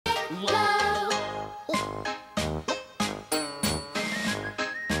low.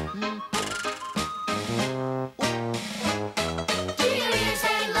 Do your ears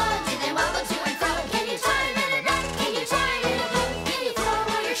hang low? Do they wobble to and fro? Can you turn in a duck? Can you turn in a boat? Can you throw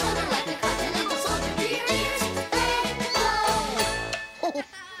over your shoulder like a continental soldier? Do your ears hang low?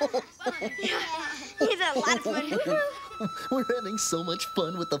 He's a lot of fun. We're having so much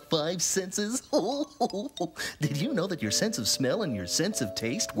fun with the five senses. Did you know that your sense of smell and your sense of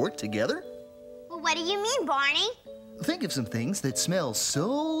taste work together? Well, what do you mean, Barney? Think of some things that smell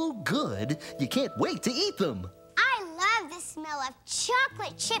so good you can't wait to eat them. I love the smell of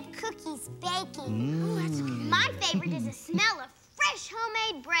chocolate chip cookies baking. Oh, that's good. My favorite is the smell of fresh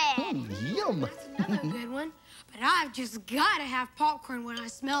homemade bread. Yum. That's another good one. But I've just got to have popcorn when I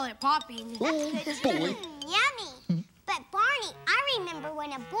smell it popping. Oh, boy. Yummy. But Barney, I remember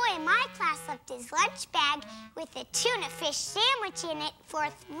when a boy in my class left his lunch bag with a tuna fish sandwich in it for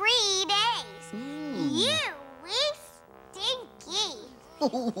 3 days. You wee stinky.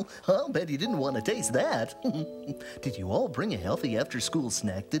 Oh, I'll bet you didn't want to taste that. Did you all bring a healthy after-school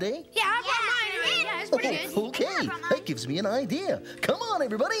snack today? Yeah, I brought mine already. Yeah, it's pretty good. Okay, that gives me an idea. Come on,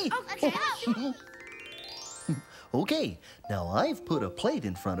 everybody. Okay. Okay, now I've put a plate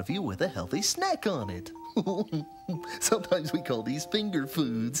in front of you with a healthy snack on it. Sometimes we call these finger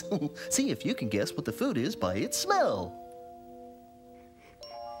foods. See if you can guess what the food is by its smell.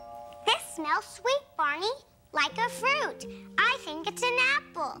 This smells sweet, Barney, like a fruit. I think it's an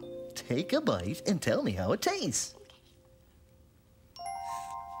apple. Take a bite and tell me how it tastes.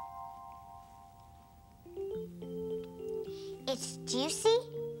 It's juicy,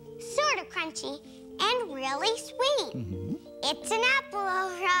 sort of crunchy, and really sweet. It's an apple, all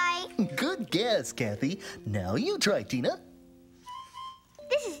right. Good guess, Kathy. Now you try, Tina.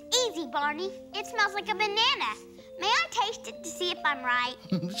 This is easy, Barney. It smells like a banana. May I taste it to see if I'm right?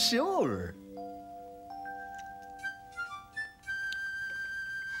 Sure.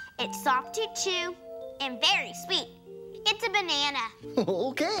 It's soft to chew and very sweet. It's a banana.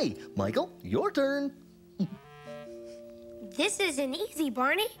 Okay, Michael, your turn. This isn't easy,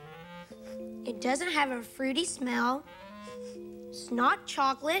 Barney. It doesn't have a fruity smell. It's not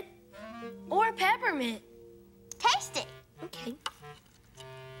chocolate or peppermint. Taste it. Okay.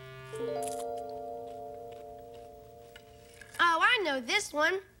 Oh, I know this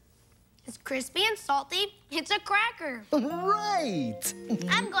one. It's crispy and salty. It's a cracker. Right.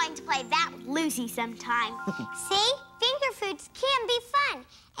 I'm going to play that with Lucy sometime. See? Finger foods can be fun.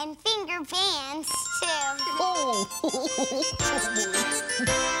 And finger bands, too. Oh.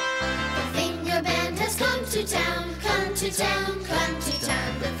 The finger band has come to town, come to town, come to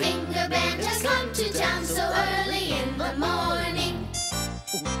town. The finger band has come to town so early in the morning.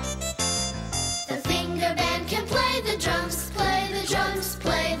 The finger band can play the drums, play the drums,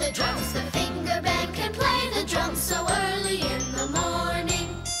 play the drums. The finger band can play the drums so early in the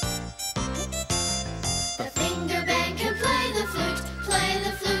morning. The finger band can play the flute, play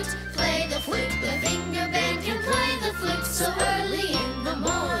the flute, play the flute. The finger band can play the flute so early in the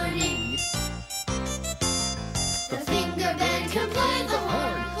morning. The finger band can play the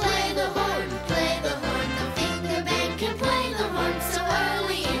horn, play the horn, play the horn. The finger band can play the horn so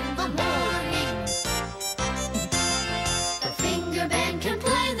early in the morning. The finger band can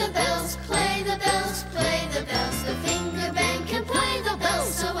play the bells, play the bells, play the bells. The finger band can play the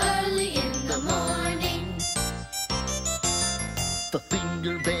bells so early in the morning. The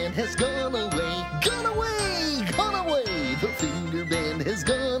finger band has gone away, gone away, gone away. The finger band has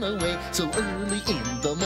gone away so early in the morning.